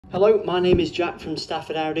Hello, my name is Jack from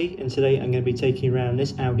Stafford Audi, and today I'm going to be taking you around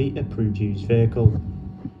this Audi approved used vehicle.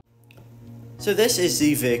 So this is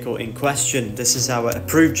the vehicle in question. This is our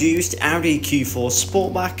approved used Audi Q4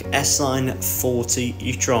 Sportback S-Line 40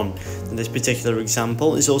 e-tron. And this particular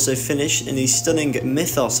example is also finished in the stunning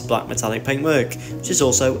Mythos black metallic paintwork, which is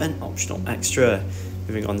also an optional extra.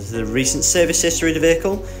 Moving on to the recent service history of the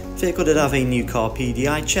vehicle did have a new car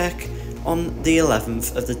PDI check on the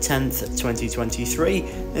 11th of the 10th 2023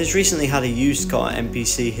 and has recently had a used car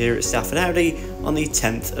MPC here at Stafford Audi on the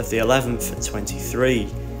 10th of the 11th 23.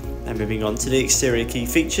 And moving on to the exterior key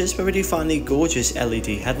features, where we do find the gorgeous LED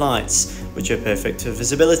headlights, which are perfect for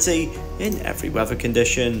visibility in every weather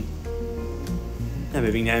condition. Now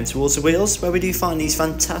moving down towards the wheels, where we do find these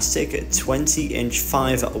fantastic 20-inch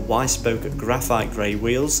 5-Y-spoke graphite grey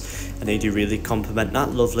wheels, and they do really complement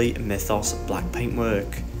that lovely Mythos black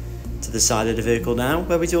paintwork. To the side of the vehicle now,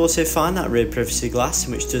 where we do also find that rear privacy glass,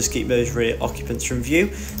 which does keep those rear occupants from view,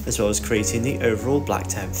 as well as creating the overall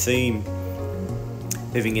blacked out theme.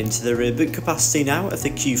 Moving into the rear boot capacity now of the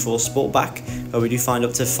Q4 Sportback, where we do find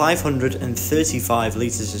up to 535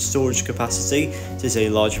 litres of storage capacity. It is a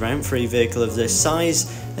large amount for a vehicle of this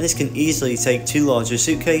size, and this can easily take 2 larger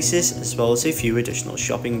suitcases as well as a few additional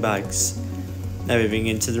shopping bags. Now moving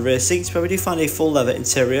into the rear seats, where we do find a full leather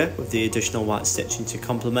interior with the additional white stitching to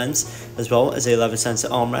complement, as well as a leather centre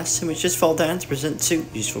armrest, which just fold down to present 2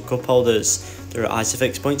 useful cup holders. There are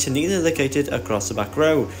isofix points neatly located across the back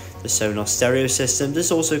row. The SONOS stereo system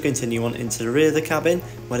does also continue on into the rear of the cabin,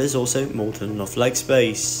 where there's also more than enough leg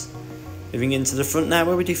space. Moving into the front now,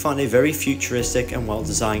 where we do find a very futuristic and well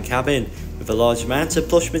designed cabin, with a large amount of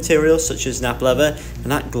plush materials such as nap leather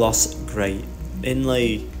and that gloss grey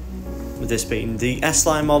inlay. With this being the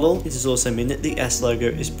S-Line model, it does also mean that the S logo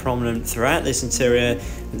is prominent throughout this interior,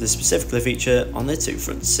 and does specifically feature on the 2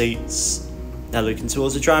 front seats. Now looking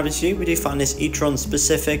towards the driver's view, we do find this e-tron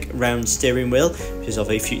specific round steering wheel, which is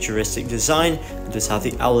of a futuristic design and does have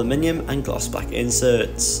the aluminium and gloss black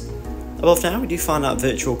inserts. Above now, we do find that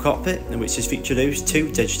virtual cockpit, in which is featured those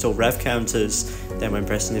 2 digital rev counters. Then when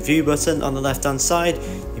pressing the view button on the left hand side,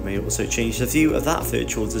 you may also change the view of that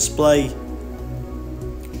virtual display.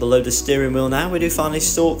 Below the steering wheel now, we do find a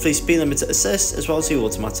through speed limiter assist, as well as the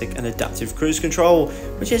automatic and adaptive cruise control,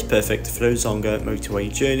 which is perfect for those longer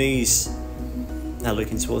motorway journeys. Now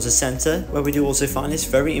looking towards the centre, where we do also find this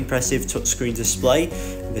very impressive touchscreen display,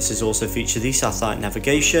 and this has also featured the satellite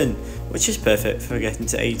navigation, which is perfect for getting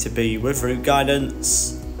to A to B with route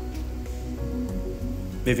guidance.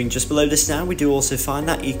 Moving just below this now, we do also find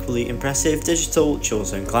that equally impressive digital dual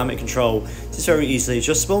zone climate control. It is very easily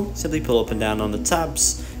adjustable, simply pull up and down on the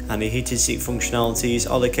tabs, and the heated seat functionalities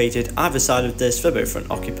are located either side of this for both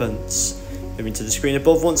front occupants. Moving to the screen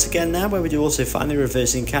above once again now, where we do also find the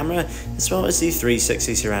reversing camera, as well as the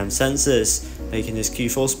 360 surround sensors, making this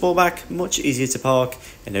Q4 Sportback much easier to park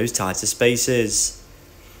in those tighter spaces.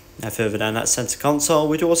 Now further down that centre console,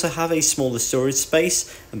 we do also have a smaller storage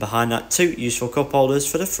space, and behind that 2 useful cup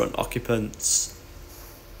holders for the front occupants.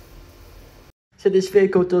 So this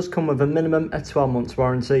vehicle does come with a minimum of 12 months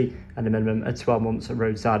warranty and a minimum of 12 months of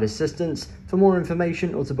roadside assistance. For more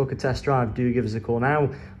information or to book a test drive, do give us a call now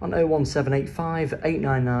on 01785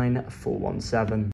 899 417.